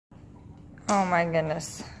Oh my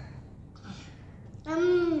goodness.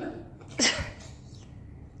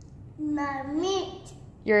 Mommy.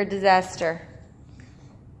 You're a disaster.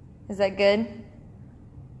 Is that good?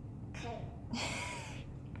 Okay.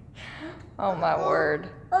 Oh my word.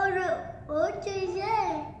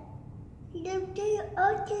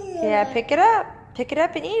 Yeah, pick it up. Pick it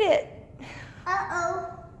up and eat it.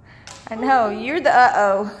 Uh-oh. I know, you're the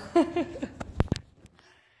uh-oh.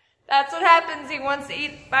 That's what happens. He wants to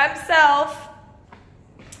eat by himself.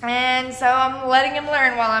 And so I'm letting him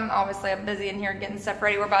learn while I'm busy in here getting stuff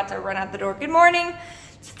ready. We're about to run out the door. Good morning.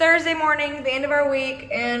 It's Thursday morning, the end of our week,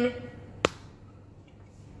 and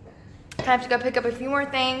I have to go pick up a few more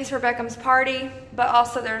things for Beckham's party, but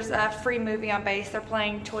also there's a free movie on base. They're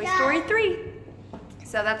playing Toy Story 3.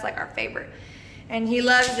 So that's like our favorite. And he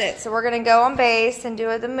loves it. So we're gonna go on base and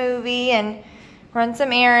do the movie and run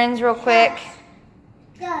some errands real quick.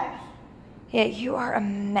 Yeah, you are a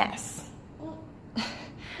mess.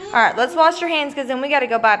 All right, let's wash your hands because then we got to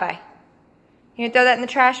go bye-bye. You gonna throw that in the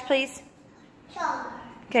trash, please? Sure.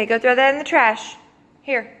 Okay, go throw that in the trash.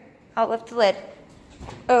 Here, I'll lift the lid.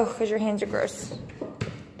 Oh, because your hands are gross.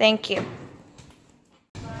 Thank you.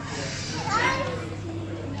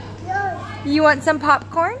 You want some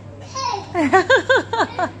popcorn?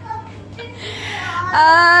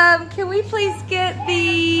 Can we please get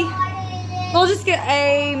we'll just get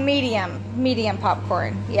a medium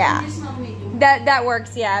popcorn. Yeah. That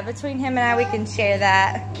works, yeah. Between him and I, we can share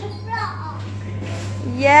that.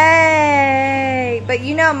 Yay! But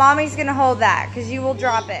you know, Mommy's gonna hold that because you will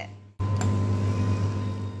drop it.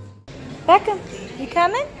 Beckham, you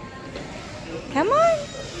coming? Come on.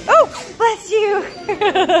 Oh, bless you.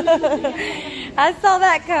 I saw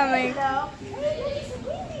that coming.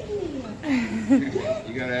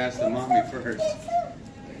 You gotta ask the mommy first.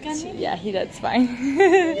 Yeah, that's fine.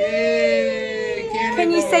 Yay!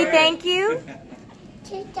 Can you say thank you?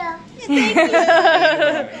 Thank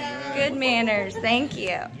Good manners, thank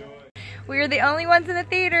you. We are the only ones in the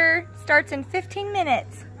theater. Starts in 15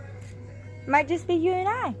 minutes. Might just be you and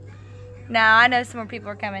I. No, I know some more people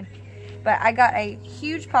are coming. But I got a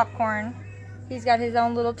huge popcorn. He's got his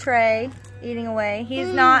own little tray, eating away. He's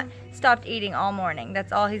not stopped eating all morning.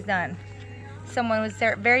 That's all he's done. Someone was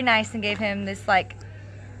there, very nice, and gave him this like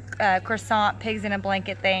croissant, pigs in a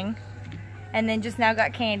blanket thing. And then just now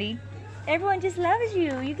got candy. Everyone just loves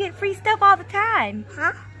you. You get free stuff all the time.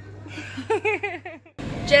 Huh?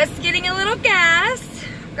 Just getting a little gas.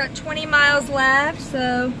 Got 20 miles left,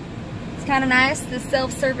 so it's kind of nice. The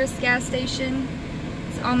self-service gas station.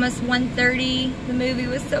 It's almost 1:30. The movie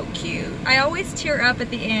was so cute. I always tear up at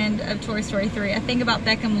the end of Toy Story 3. I think about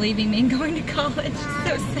Beckham leaving me and going to college. It's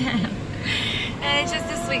so sad. And it's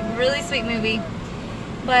just a sweet, really sweet movie.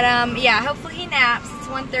 But yeah, hopefully he naps. It's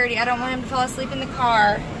 1:30. I don't want him to fall asleep in the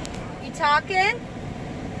car. You talking?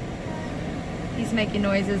 He's making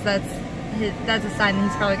noises. That's a sign that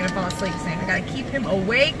he's probably gonna fall asleep soon. I gotta keep him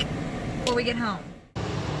awake before we get home.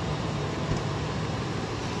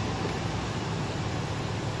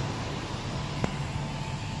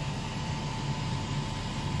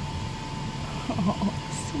 Oh,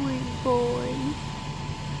 sweet boy.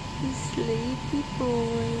 You sleepy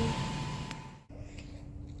boy.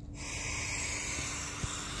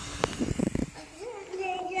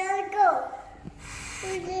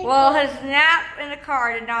 Well, his nap in the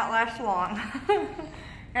car did not last long.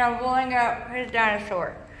 And I'm blowing up his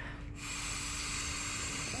dinosaur.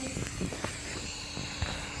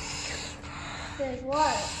 There's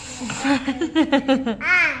what?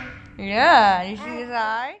 Yeah, you see his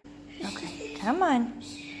eye? Okay, come on.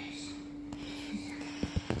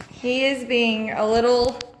 He is being a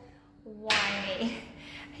little whiny.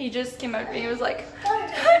 He just came up to me and was like,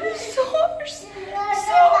 dinosaurs,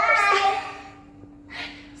 dinosaurs.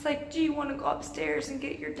 It's like, do you want to go upstairs and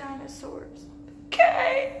get your dinosaurs?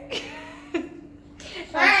 Okay.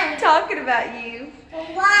 I'm talking about you.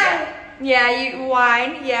 Why? Yeah, you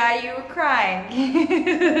whine. Yeah, you were crying.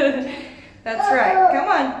 That's right. Come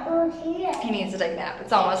on. He needs to take a nap.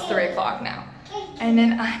 It's almost 3 o'clock now. And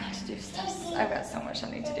then I need to do stuff. I've got so much I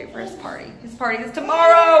need to do for his party. His party is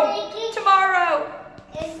tomorrow. Tomorrow.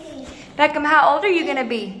 Beckham, how old are you going to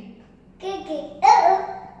be?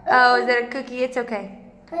 Oh, is it a cookie? It's okay.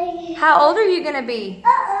 How old are you going to be?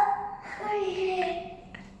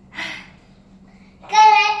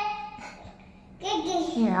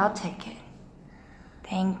 Here, I'll take it.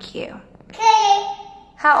 Thank you.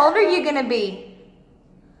 How old are you going to be?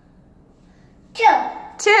 2.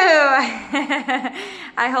 2.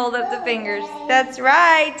 I hold up the fingers. That's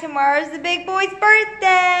right. Tomorrow's the big boy's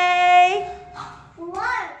birthday.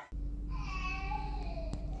 What?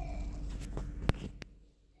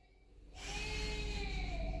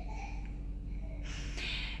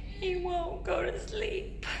 He won't go to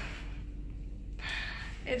sleep.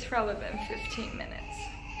 It's probably been 15 minutes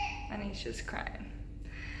and he's just crying.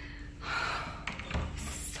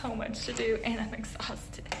 So much to do and I'm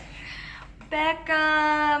exhausted.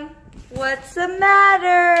 Beckham, what's the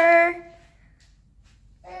matter?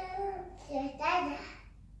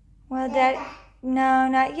 Well, Dad, no,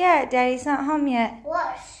 not yet. Daddy's not home yet.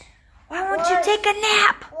 Worse. Why won't you take a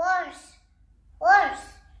nap? Worse.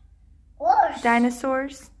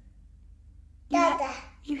 Dinosaurs? Dada.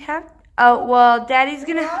 You have? Oh, well, Daddy's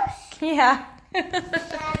gonna, Worse. yeah.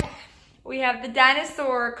 Dada. We have the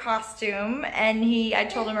dinosaur costume and I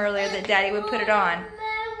told him earlier that Daddy would put it on.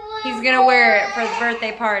 He's gonna wear it for the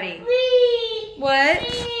birthday party. What?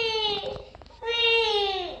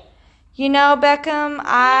 You know, Beckham,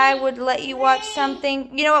 I would let you watch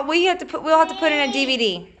something. You know what? We'll have to put in a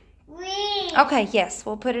DVD. Okay, yes,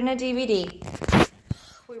 we'll put in a DVD.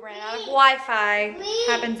 We ran out of Wi-Fi.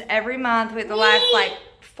 Happens every month with the last like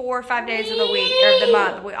 4 or 5 days of the week or the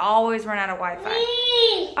month. We always run out of Wi-Fi.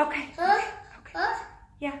 Okay. Okay.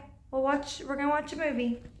 Yeah, we're gonna watch a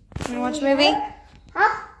movie. You wanna watch a movie?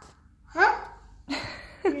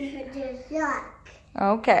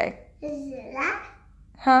 Okay.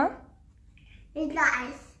 Huh? It's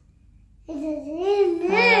nice. I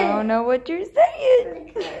don't know what you're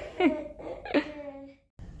saying.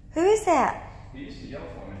 Who is that? He used to yell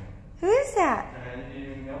for me. Who is that? And he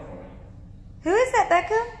didn't even yell for me. Who is that,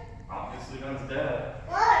 Beckham? Obviously, that's Dad.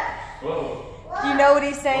 Whoa. Do you know what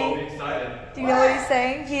he's Oh, saying? be excited. Do you know what he's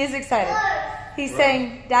saying? He is excited. He's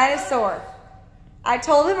saying dinosaur. I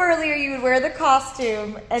told him earlier you would wear the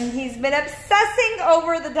costume, and he's been obsessing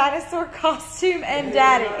over the dinosaur costume and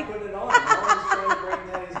Daddy. I put it on. I was trying to bring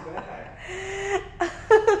Daddy's back.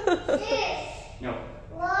 No.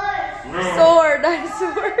 Sword,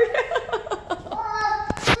 dinosaur.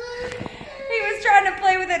 He was trying to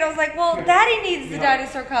play with it. I was like, well, Daddy needs the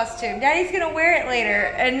dinosaur costume. Daddy's going to wear it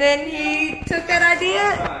later. And then he took that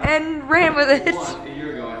idea and ran with it. One, a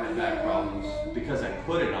year ago I had back problems because I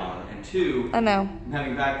put it on. And two, I know. I'm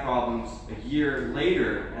having back problems a year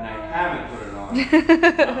later and I haven't put it on. I'm not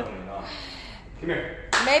putting it on. Come here.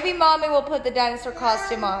 Maybe Mommy will put the dinosaur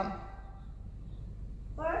costume on.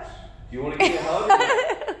 Do you want to give me a hug?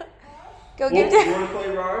 Go Well, give you Daddy. want to play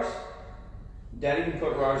Rars? Daddy can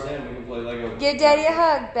put Rars in. We can play Lego. Give Daddy a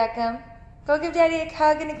hug, Beckham. Go give Daddy a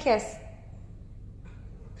hug and a kiss.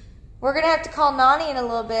 We're going to have to call Nani in a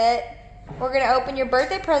little bit. We're going to open your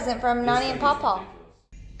birthday present from Nani and Pawpaw.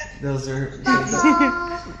 Those are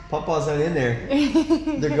Pawpaw's not in there.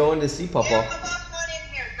 They're going to see Pawpaw.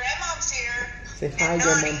 Grandmom's here. Say hi,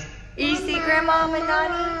 Grandma. You see Grandma and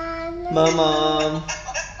Nani? Mom.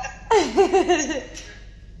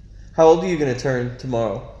 How old are you gonna turn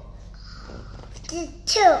tomorrow? 2.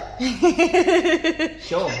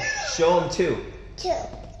 Show him 2.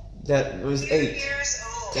 That was 8. Years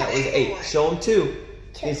old. That was 8. Show him 2.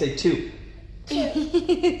 Can you say 2?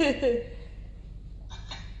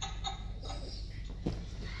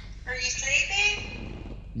 Are you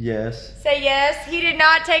sleeping? Yes. Say yes. He did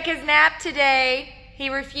not take his nap today. He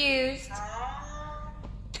refused. Oh.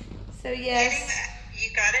 So yes. You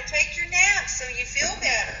gotta take your nap so you feel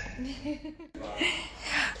better.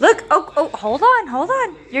 Look. Oh, hold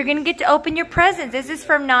on. You're going to get to open your presents. This is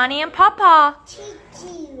from Nani and Pawpaw.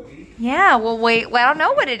 Yeah, well, wait. Well, I don't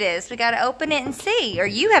know what it is. We got to open it and see. Or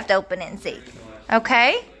you have to open it and see.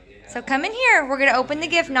 Okay? So come in here. We're going to open the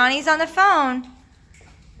gift. Nani's on the phone.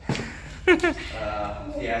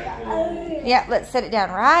 Yeah, let's set it down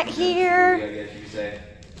right here.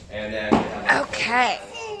 Okay.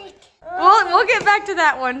 We'll get back to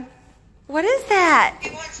that one. What is that? He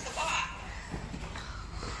wants the box.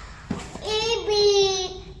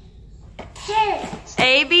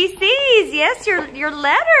 ABCs. Yes, your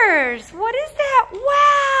letters. What is that?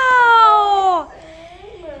 Wow.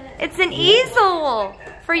 It's an easel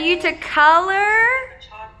for you to color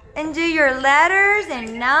and do your letters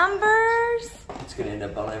and numbers. It's gonna end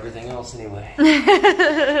up on everything else anyway.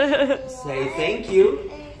 Say thank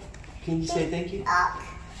you. Can you say thank you?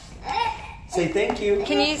 Say thank you.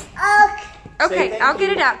 Can you? Say Okay, thank I'll get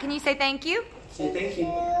you. it out. Can you say thank you? Say thank you.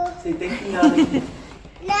 Say thank you, Nani.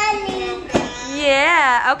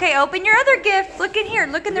 Yeah. Okay, open your other gift. Look in here.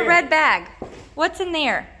 Look in the red bag. What's in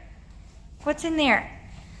there? What's in there?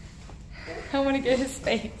 I want to get his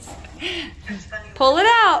face. Pull it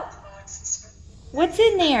out. What's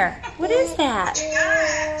in there? What is that?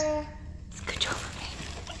 Scooch over me.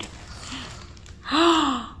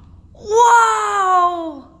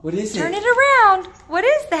 Whoa! What is Turn it? it around. What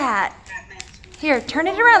is that? Here, turn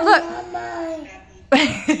it around. Look.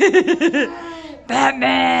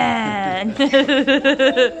 Batman.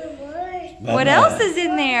 What else is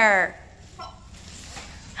in there?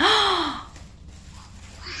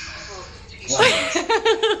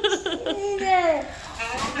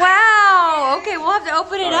 Wow. Okay, we'll have to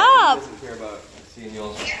open it up. He doesn't care about seeing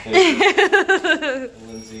y'all's faces.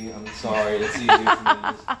 Lindsay, I'm sorry. It's easy for me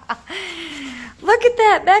to just... Look at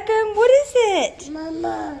that, Beckham. What is it?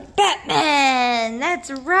 Mama. Batman. That's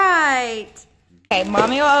right. Okay,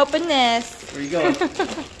 Mommy will open this. Where you going?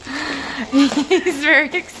 He's very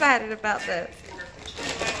excited about this.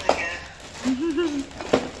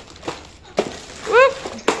 Whoop.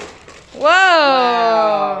 Whoa.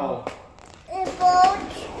 Wow. A boat.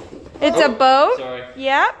 It's a boat? Sorry.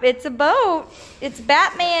 Yep, it's a boat. It's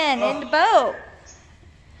Batman in the boat.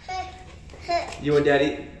 You and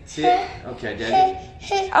Daddy see it? Okay, Daddy.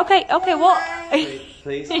 Okay, well.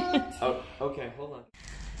 Please. Oh, okay, hold on.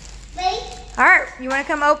 All right, you want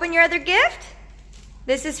to come open your other gift?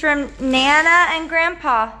 This is from Nana and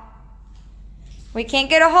Grandpa. We can't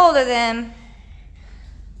get a hold of them.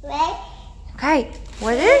 Okay,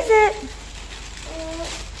 what is it?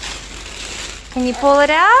 Can you pull it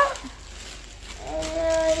out?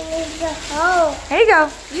 There you go.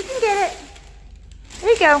 You can get it.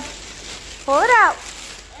 There you go. Pull it out.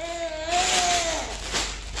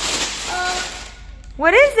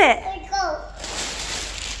 What is it?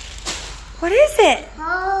 What is it?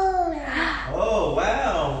 Oh,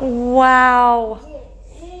 wow. Wow.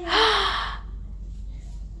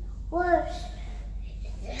 What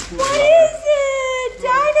is it?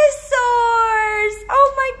 Dinosaurs.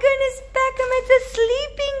 Oh my goodness, Beckham, it's a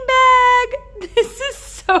sleeping bag. This is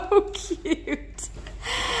so cute.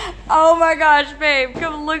 Oh my gosh, babe,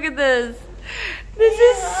 come look at this. This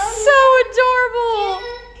is so adorable.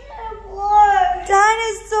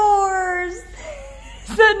 Dinosaurs.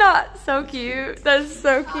 Is that not so cute? That's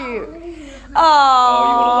so cute. Aww. Oh,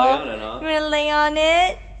 you want to lay on it, huh? You want to lay on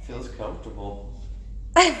it? Feels comfortable.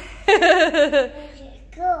 Yeah.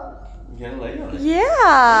 You gotta lay on it. Lay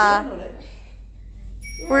on it.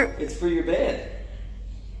 It's for your bed.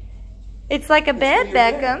 It's like a bed,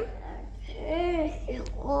 Beckham.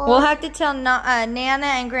 We'll have to tell Nana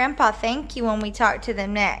and Grandpa thank you when we talk to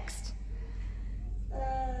them next.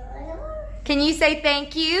 Can you say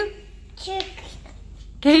thank you? Can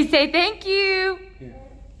you say thank you? Here.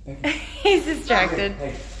 He's distracted.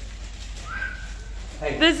 Hey.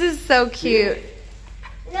 Hey. This is so cute.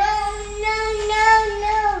 No.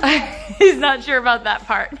 He's not sure about that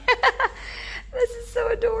part. This is so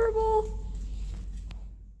adorable.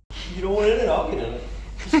 You don't want it in it? I'll get in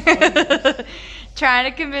it.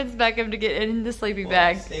 Trying to convince Beckham to get in the sleeping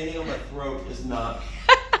bag. Standing on my throat is not.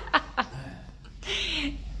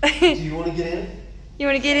 Do you want to get in? You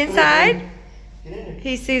want to get inside? Get in there.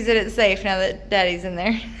 He sees that it's safe now that Daddy's in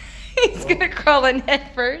there. He's going to crawl in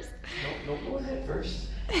head first. No, go in head first.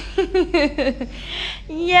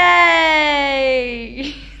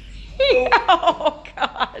 Yay! Oh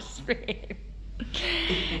gosh, babe.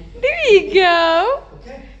 There you go.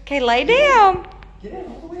 Okay. Okay, lay down. Get in,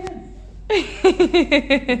 all the way in.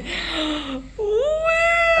 Woo!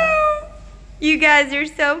 You guys are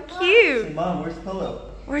so Say, cute. Mom, where's the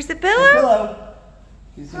pillow? Where's the The pillow? pillow.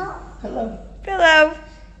 Is it pillow? Pillow.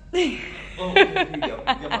 Oh, here you go.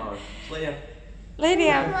 Come on. Just lay down. Lay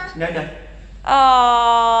down. No.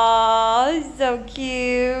 Aww, so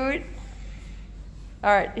cute.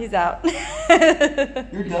 All right, he's out.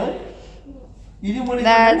 You're done? You didn't want to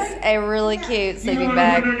That's a really cute sleeping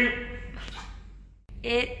bag.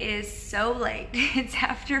 It is so late. It's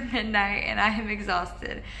after midnight and I am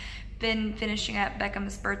exhausted. Been finishing up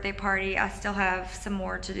Beckham's birthday party. I still have some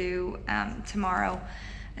more to do tomorrow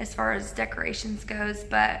as far as decorations goes,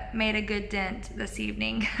 but made a good dent this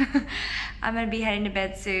evening. I'm gonna be heading to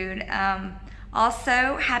bed soon.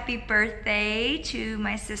 Also, happy birthday to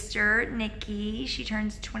my sister, Nikki. She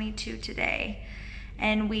turns 22 today.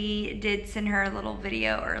 And we did send her a little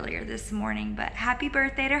video earlier this morning, but happy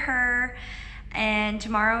birthday to her. And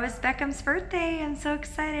tomorrow is Beckham's birthday. I'm so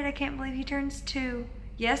excited. I can't believe he turns 2.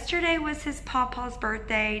 Yesterday was his pawpaw's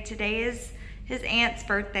birthday. Today is his aunt's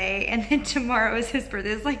birthday. And then tomorrow is his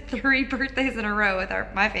birthday. It's like 3 birthdays in a row with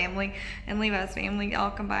my family and Levi's family all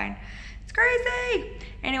combined. It's crazy.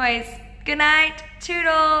 Anyways, good night.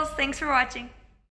 Toodles. Thanks for watching.